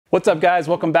What's up guys,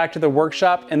 welcome back to the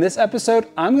workshop. In this episode,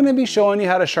 I'm gonna be showing you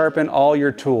how to sharpen all your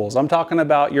tools. I'm talking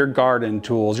about your garden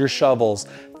tools, your shovels,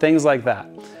 things like that.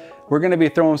 We're gonna be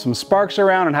throwing some sparks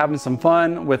around and having some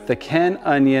fun with the Ken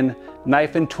Onion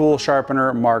Knife and Tool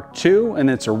Sharpener Mark II in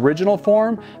its original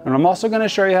form. And I'm also gonna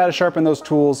show you how to sharpen those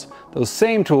tools, those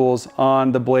same tools,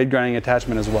 on the blade grinding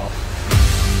attachment as well.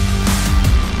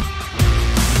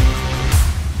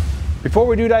 Before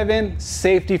we do dive in,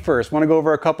 safety first. Want to go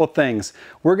over a couple things.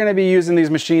 We're going to be using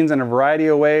these machines in a variety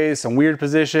of ways, some weird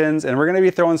positions, and we're going to be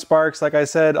throwing sparks, like I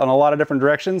said, on a lot of different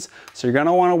directions. So you're going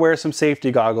to want to wear some safety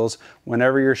goggles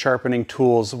whenever you're sharpening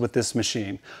tools with this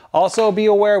machine. Also, be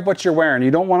aware of what you're wearing.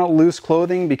 You don't want loose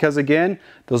clothing because, again,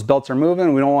 those belts are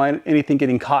moving. We don't want anything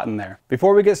getting caught in there.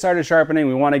 Before we get started sharpening,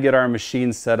 we want to get our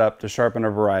machine set up to sharpen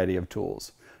a variety of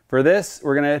tools. For this,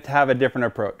 we're going to have a different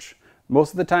approach.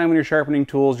 Most of the time when you're sharpening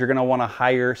tools, you're gonna want a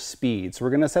higher speed. So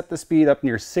we're gonna set the speed up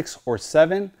near 6 or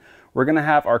 7. We're gonna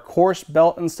have our coarse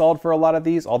belt installed for a lot of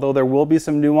these, although there will be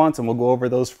some nuance and we'll go over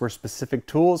those for specific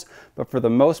tools. But for the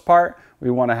most part,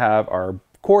 we wanna have our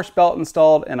coarse belt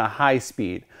installed and a high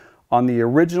speed. On the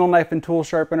original knife and tool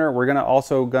sharpener, we're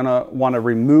also gonna wanna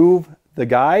remove the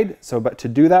guide. But to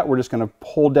do that, we're just gonna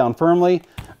hold down firmly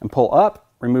and pull up,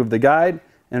 remove the guide.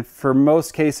 And for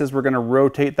most cases, we're gonna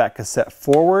rotate that cassette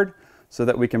forward so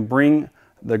that we can bring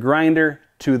the grinder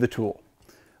to the tool.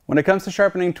 When it comes to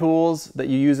sharpening tools that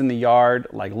you use in the yard,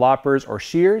 like loppers or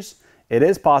shears, it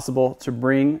is possible to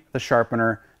bring the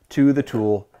sharpener to the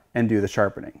tool and do the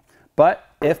sharpening. But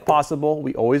if possible,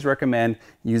 we always recommend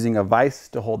using a vise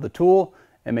to hold the tool.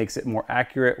 It makes it more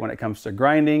accurate when it comes to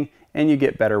grinding and you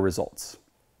get better results.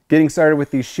 Getting started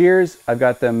with these shears, I've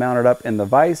got them mounted up in the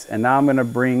vise, and now I'm gonna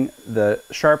bring the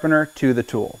sharpener to the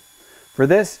tool. For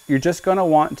this, you're just going to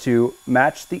want to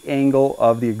match the angle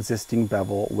of the existing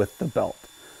bevel with the belt.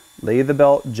 Lay the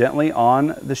belt gently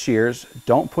on the shears,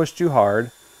 don't push too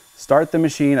hard. Start the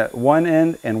machine at one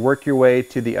end and work your way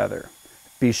to the other.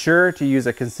 Be sure to use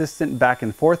a consistent back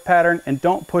and forth pattern and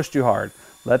don't push too hard.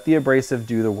 Let the abrasive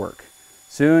do the work.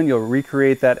 Soon you'll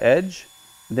recreate that edge,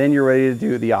 then you're ready to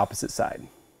do the opposite side.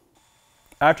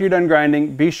 After you're done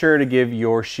grinding, be sure to give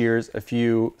your shears a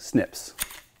few snips.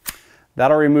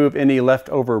 That'll remove any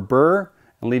leftover burr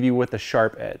and leave you with a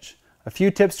sharp edge. A few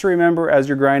tips to remember as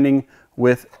you're grinding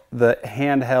with the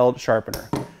handheld sharpener.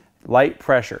 Light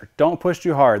pressure. Don't push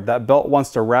too hard. That belt wants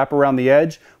to wrap around the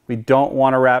edge. We don't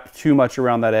want to wrap too much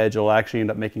around that edge. It'll actually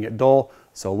end up making it dull.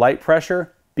 So light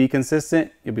pressure, be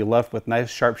consistent. You'll be left with nice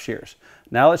sharp shears.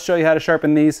 Now let's show you how to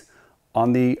sharpen these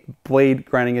on the blade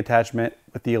grinding attachment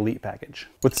with the Elite package.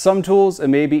 With some tools, it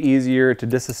may be easier to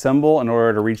disassemble in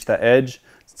order to reach that edge.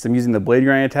 Since I'm using the blade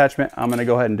grinding attachment, I'm gonna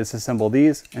go ahead and disassemble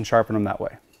these and sharpen them that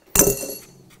way.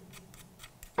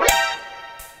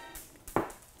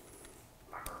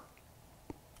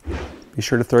 Be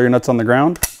sure to throw your nuts on the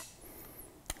ground.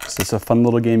 It's just a fun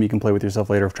little game you can play with yourself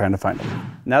later of trying to find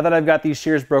them. Now that I've got these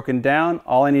shears broken down,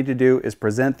 all I need to do is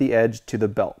present the edge to the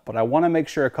belt. But I wanna make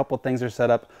sure a couple things are set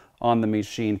up on the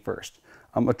machine first.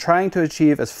 I'm trying to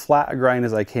achieve as flat a grind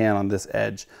as I can on this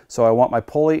edge. So I want my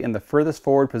pulley in the furthest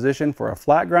forward position for a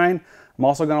flat grind. I'm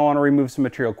also going to want to remove some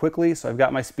material quickly, so I've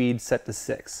got my speed set to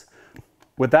 6.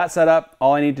 With that set up,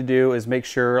 all I need to do is make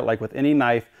sure, like with any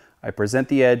knife, I present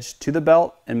the edge to the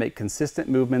belt and make consistent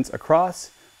movements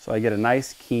across so I get a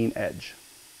nice keen edge.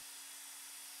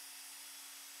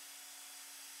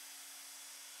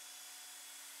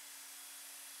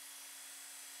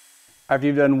 After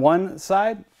you've done one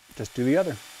side, just do the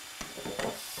other.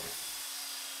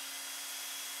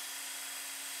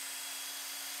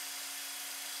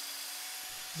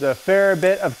 There's a fair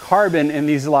bit of carbon in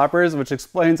these loppers, which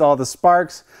explains all the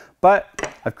sparks,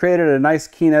 but I've created a nice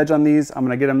keen edge on these. I'm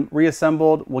gonna get them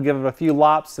reassembled. We'll give it a few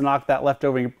lops to knock that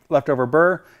leftover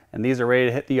burr, and these are ready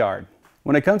to hit the yard.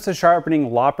 When it comes to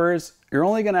sharpening loppers, you're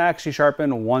only gonna actually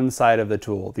sharpen one side of the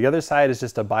tool. The other side is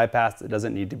just a bypass that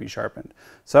doesn't need to be sharpened.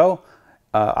 So,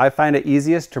 I find it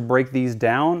easiest to break these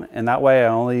down, and that way I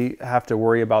only have to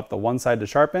worry about the one side to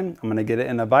sharpen. I'm gonna get it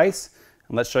in a vise,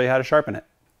 and let's show you how to sharpen it.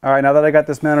 All right, now that I got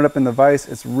this mounted up in the vise,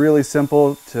 it's really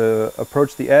simple to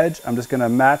approach the edge. I'm just gonna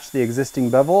match the existing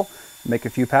bevel, make a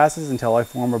few passes until I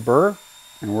form a burr,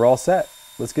 and we're all set.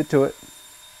 Let's get to it.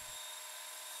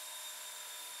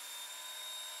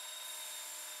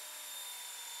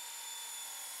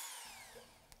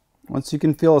 Once you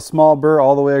can feel a small burr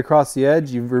all the way across the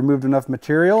edge, you've removed enough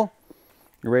material,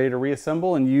 you're ready to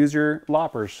reassemble and use your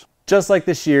loppers. Just like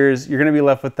the shears, you're gonna be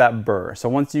left with that burr. So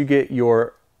once you get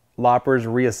your loppers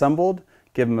reassembled,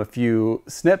 give them a few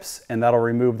snips and that'll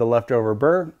remove the leftover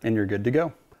burr and you're good to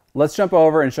go. Let's jump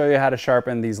over and show you how to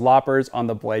sharpen these loppers on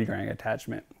the blade grinding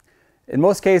attachment. In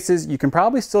most cases, you can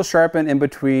probably still sharpen in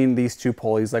between these two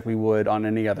pulleys like we would on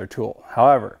any other tool.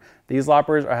 However, these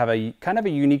loppers have a kind of a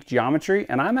unique geometry,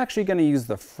 and I'm actually going to use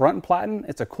the front platen.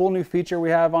 It's a cool new feature we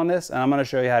have on this, and I'm going to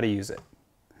show you how to use it.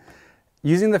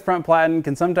 Using the front platen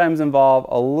can sometimes involve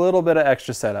a little bit of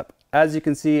extra setup. As you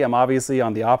can see, I'm obviously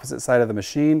on the opposite side of the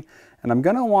machine, and I'm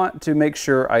going to want to make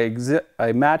sure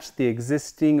I match the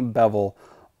existing bevel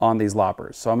on these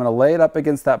loppers. So I'm going to lay it up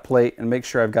against that plate and make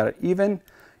sure I've got it even.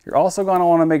 You're also going to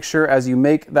want to make sure as you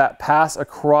make that pass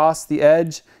across the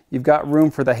edge, you've got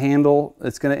room for the handle.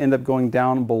 It's going to end up going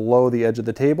down below the edge of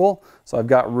the table. So I've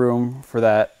got room for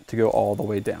that to go all the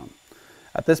way down.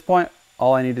 At this point,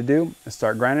 all I need to do is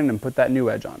start grinding and put that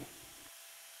new edge on.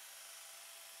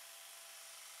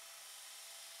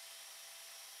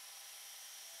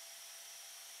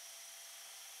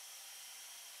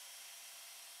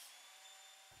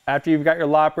 After you've got your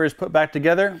loppers put back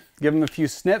together, give them a few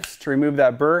snips to remove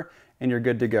that burr and you're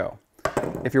good to go.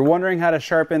 If you're wondering how to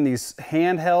sharpen these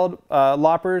handheld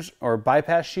loppers or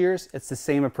bypass shears, it's the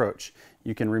same approach.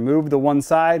 You can remove the one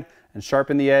side and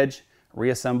sharpen the edge,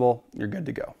 reassemble, you're good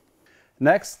to go.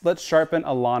 Next, let's sharpen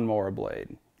a lawnmower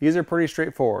blade. These are pretty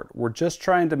straightforward. We're just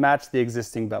trying to match the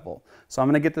existing bevel. So I'm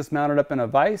going to get this mounted up in a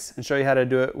vise and show you how to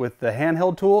do it with the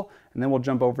handheld tool, and then we'll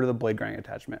jump over to the blade grinding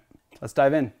attachment. Let's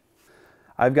dive in.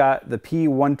 I've got the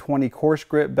P120 coarse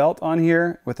grit belt on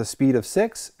here with a speed of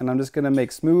 6, and I'm just going to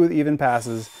make smooth, even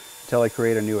passes until I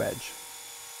create a new edge.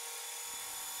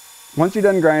 Once you're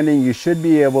done grinding, you should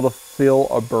be able to feel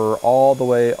a burr all the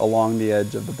way along the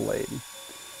edge of the blade.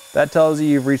 That tells you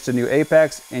you've reached a new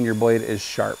apex and your blade is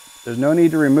sharp. There's no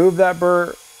need to remove that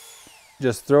burr.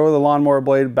 Just throw the lawnmower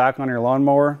blade back on your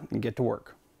lawnmower and get to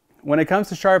work. When it comes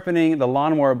to sharpening the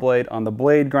lawnmower blade on the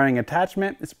blade grinding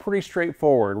attachment, it's pretty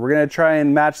straightforward. We're going to try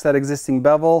and match that existing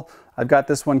bevel. I've got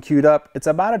this one queued up. It's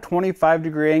about a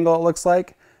 25-degree angle, it looks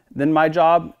like. Then my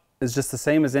job is just the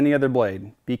same as any other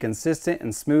blade. Be consistent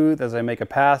and smooth as I make a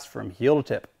pass from heel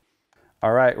to tip.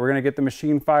 All right, we're going to get the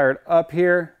machine fired up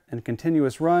here in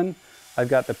continuous run. I've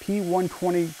got the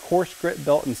P120 coarse grit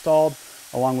belt installed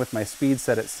along with my speed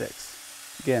set at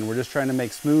 6. Again, we're just trying to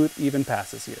make smooth, even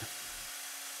passes here.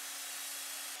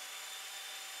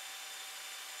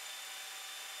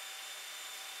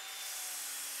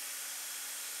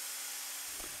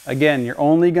 Again, you're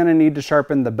only going to need to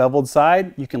sharpen the beveled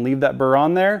side. You can leave that burr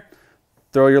on there,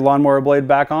 throw your lawnmower blade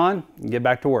back on, and get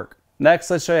back to work. Next,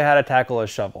 let's show you how to tackle a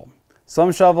shovel.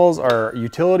 Some shovels are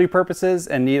utility purposes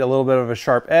and need a little bit of a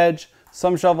sharp edge.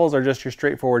 Some shovels are just your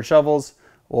straightforward shovels.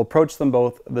 We'll approach them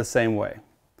both the same way.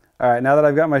 All right, now that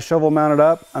I've got my shovel mounted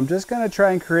up, I'm just going to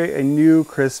try and create a new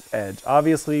crisp edge.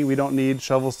 Obviously, we don't need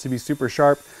shovels to be super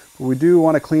sharp, but we do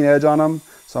want a clean edge on them.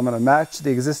 So I'm going to match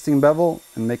the existing bevel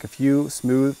and make a few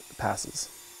smooth passes.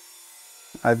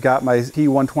 I've got my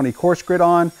P120 coarse grit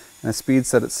on and a speed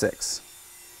set at 6.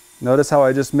 Notice how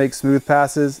I just make smooth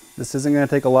passes. This isn't going to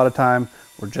take a lot of time.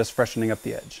 We're just freshening up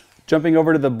the edge. Jumping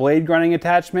over to the blade grinding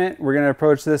attachment, we're going to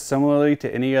approach this similarly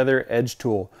to any other edge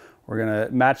tool. We're going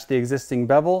to match the existing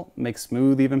bevel, make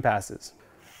smooth, even passes.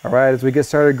 All right, as we get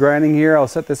started grinding here, I'll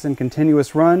set this in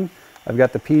continuous run. I've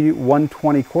got the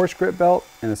P120 coarse grit belt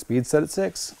and a speed set at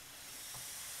 6.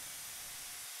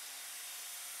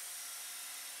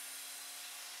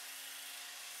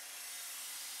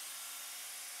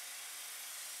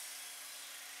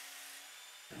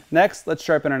 Next, let's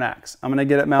sharpen an axe. I'm going to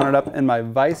get it mounted up in my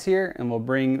vise here, and we'll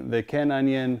bring the Ken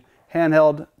Onion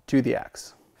handheld to the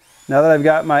axe. Now that I've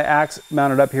got my axe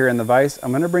mounted up here in the vise,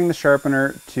 I'm going to bring the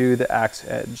sharpener to the axe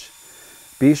edge.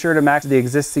 Be sure to match the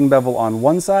existing bevel on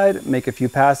one side, make a few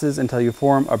passes until you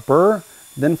form a burr,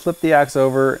 then flip the axe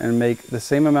over and make the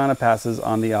same amount of passes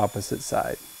on the opposite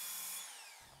side.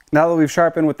 Now that we've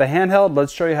sharpened with the handheld,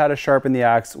 let's show you how to sharpen the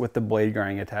axe with the blade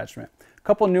grinding attachment. A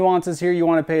couple nuances here you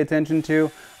want to pay attention to.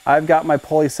 I've got my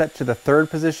pulley set to the 3rd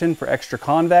position for extra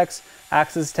convex.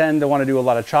 Axes tend to want to do a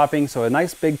lot of chopping, so a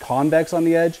nice big convex on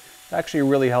the edge is actually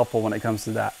really helpful when it comes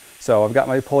to that. So I've got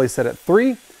my pulley set at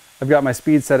 3. I've got my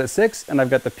speed set at 6, and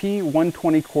I've got the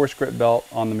P120 coarse grit belt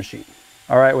on the machine.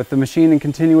 All right, with the machine in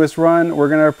continuous run, we're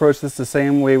going to approach this the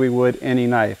same way we would any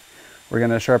knife. We're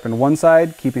going to sharpen one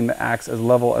side, keeping the axe as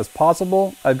level as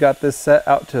possible. I've got this set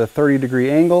out to a 30-degree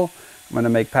angle. I'm going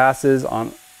to make passes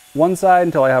on one side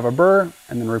until I have a burr,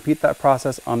 and then repeat that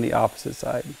process on the opposite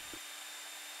side.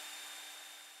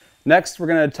 Next, we're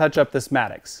going to touch up this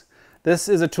mattox. This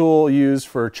is a tool used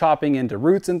for chopping into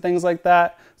roots and things like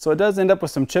that, so it does end up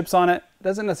with some chips on it. It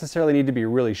doesn't necessarily need to be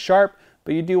really sharp,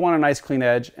 but you do want a nice clean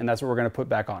edge, and that's what we're going to put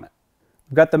back on it.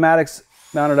 We've got the mattox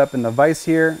mounted up in the vise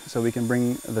here, so we can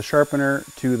bring the sharpener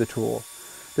to the tool.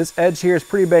 This edge here is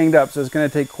pretty banged up, so it's going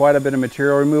to take quite a bit of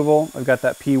material removal. I've got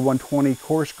that P120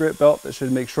 coarse grit belt that should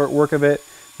make short work of it.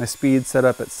 My speed set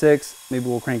up at 6. Maybe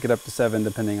we'll crank it up to 7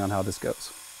 depending on how this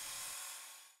goes.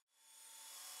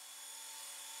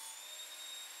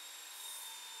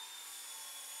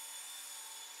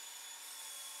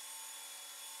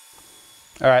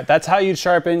 All right, that's how you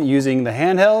sharpen using the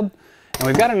handheld. And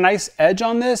we've got a nice edge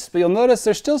on this, but you'll notice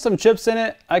there's still some chips in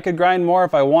it. I could grind more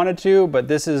if I wanted to, but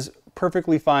this is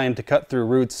perfectly fine to cut through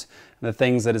roots and the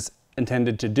things that it's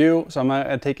intended to do. So I'm not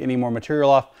gonna take any more material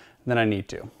off than I need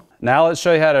to. Now let's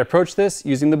show you how to approach this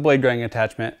using the blade grinding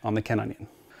attachment on the Ken Onion.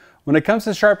 When it comes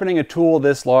to sharpening a tool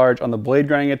this large on the blade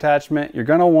grinding attachment, you're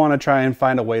gonna wanna try and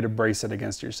find a way to brace it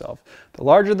against yourself. The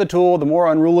larger the tool, the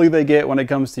more unruly they get when it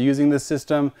comes to using this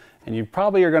system, and you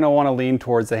probably are gonna wanna lean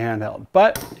towards the handheld,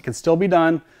 but it can still be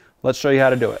done. Let's show you how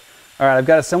to do it. All right, I've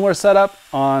got a similar setup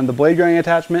on the blade grinding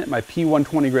attachment, my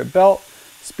P120 grit belt,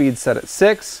 speed set at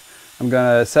 6. I'm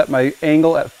gonna set my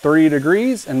angle at 30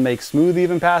 degrees and make smooth,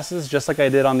 even passes just like I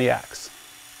did on the axe.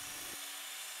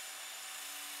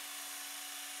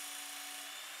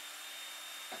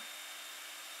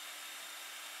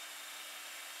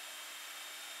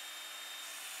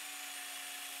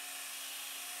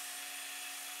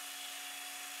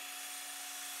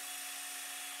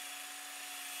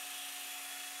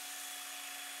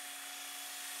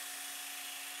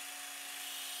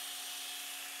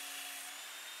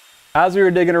 As we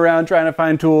were digging around trying to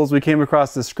find tools, we came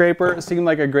across this scraper. It seemed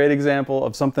like a great example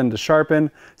of something to sharpen,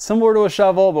 similar to a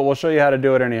shovel, but we'll show you how to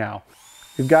do it anyhow.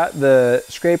 We've got the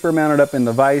scraper mounted up in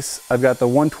the vise. I've got the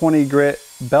 120 grit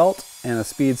belt and a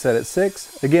speed set at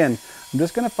 6. Again, I'm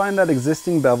just gonna find that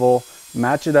existing bevel,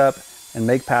 match it up, and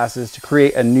make passes to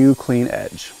create a new clean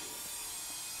edge.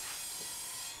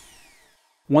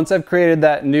 Once I've created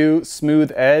that new smooth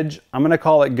edge, I'm gonna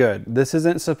call it good. This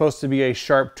isn't supposed to be a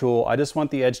sharp tool. I just want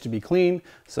the edge to be clean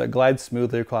so it glides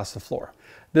smoothly across the floor.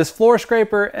 This floor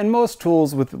scraper and most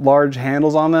tools with large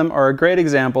handles on them are a great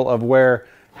example of where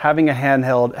having a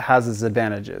handheld has its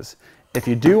advantages. If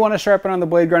you do want to sharpen on the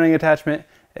blade grinding attachment,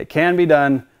 it can be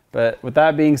done, but with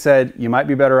that being said, you might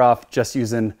be better off just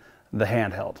using the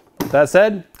handheld. With that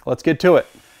said, let's get to it.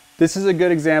 This is a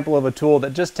good example of a tool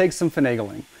that just takes some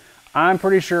finagling. I'm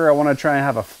pretty sure I want to try and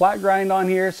have a flat grind on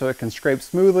here so it can scrape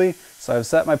smoothly. So I've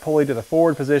set my pulley to the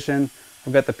forward position.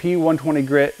 I've got the P120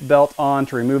 grit belt on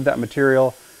to remove that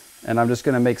material, and I'm just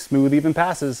going to make smooth, even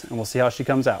passes, and we'll see how she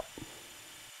comes out.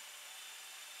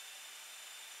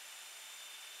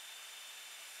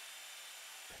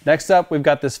 Next up, we've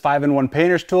got this 5-in-1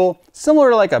 painter's tool,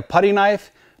 similar to like a putty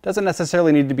knife. Doesn't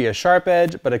necessarily need to be a sharp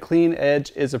edge, but a clean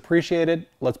edge is appreciated.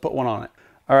 Let's put one on it.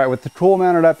 All right, with the tool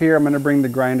mounted up here, I'm gonna bring the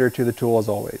grinder to the tool as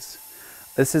always.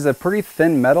 This is a pretty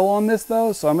thin metal on this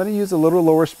though, so I'm gonna use a little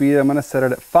lower speed. I'm gonna set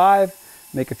it at 5,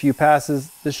 make a few passes.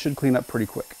 This should clean up pretty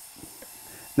quick.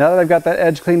 Now that I've got that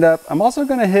edge cleaned up, I'm also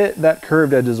gonna hit that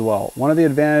curved edge as well. One of the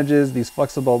advantages these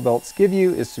flexible belts give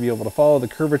you is to be able to follow the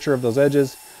curvature of those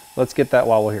edges. Let's get that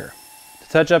while we're here. To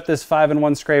touch up this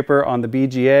 5-in-1 scraper on the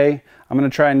BGA, I'm gonna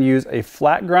try and use a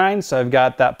flat grind. So I've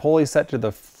got that pulley set to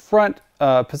the front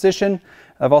position.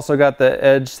 I've also got the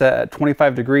edge set at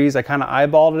 25 degrees. I kind of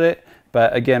eyeballed it,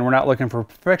 but again, we're not looking for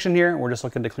perfection here. We're just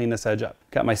looking to clean this edge up.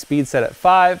 Got my speed set at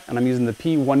 5, and I'm using the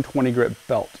P120 grit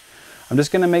belt. I'm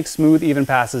just gonna make smooth, even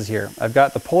passes here. I've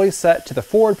got the pulley set to the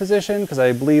forward position because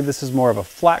I believe this is more of a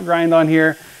flat grind on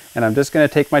here, and I'm just gonna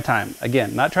take my time.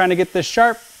 Again, not trying to get this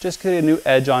sharp, just get a new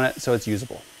edge on it so it's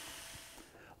usable.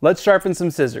 Let's sharpen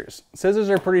some scissors. Scissors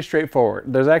are pretty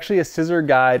straightforward. There's actually a scissor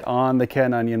guide on the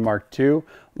Ken Onion Mk2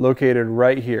 located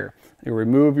right here. You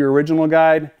remove your original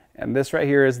guide, and this right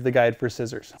here is the guide for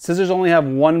scissors. Scissors only have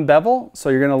one bevel, so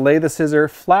you're gonna lay the scissor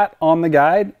flat on the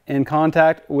guide in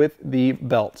contact with the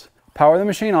belt. Power the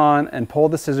machine on and pull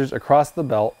the scissors across the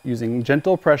belt using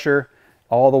gentle pressure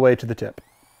all the way to the tip.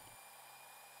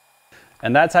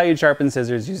 And that's how you sharpen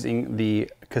scissors using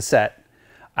the cassette.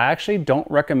 I actually don't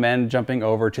recommend jumping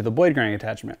over to the blade grinding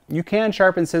attachment. You can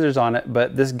sharpen scissors on it,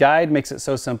 but this guide makes it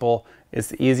so simple. It's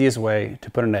the easiest way to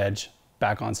put an edge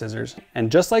back on scissors. And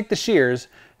just like the shears,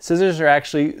 scissors are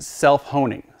actually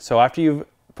self-honing. So after you've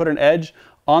put an edge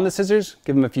on the scissors,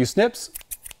 give them a few snips,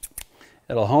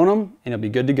 it'll hone them and you'll be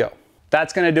good to go.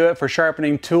 That's gonna do it for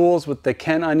sharpening tools with the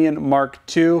Ken Onion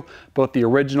Mk2, both the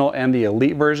original and the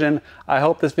elite version. I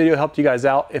hope this video helped you guys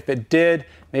out. If it did,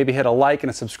 maybe hit a like and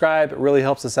a subscribe. It really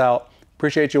helps us out.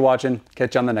 Appreciate you watching.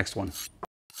 Catch you on the next one.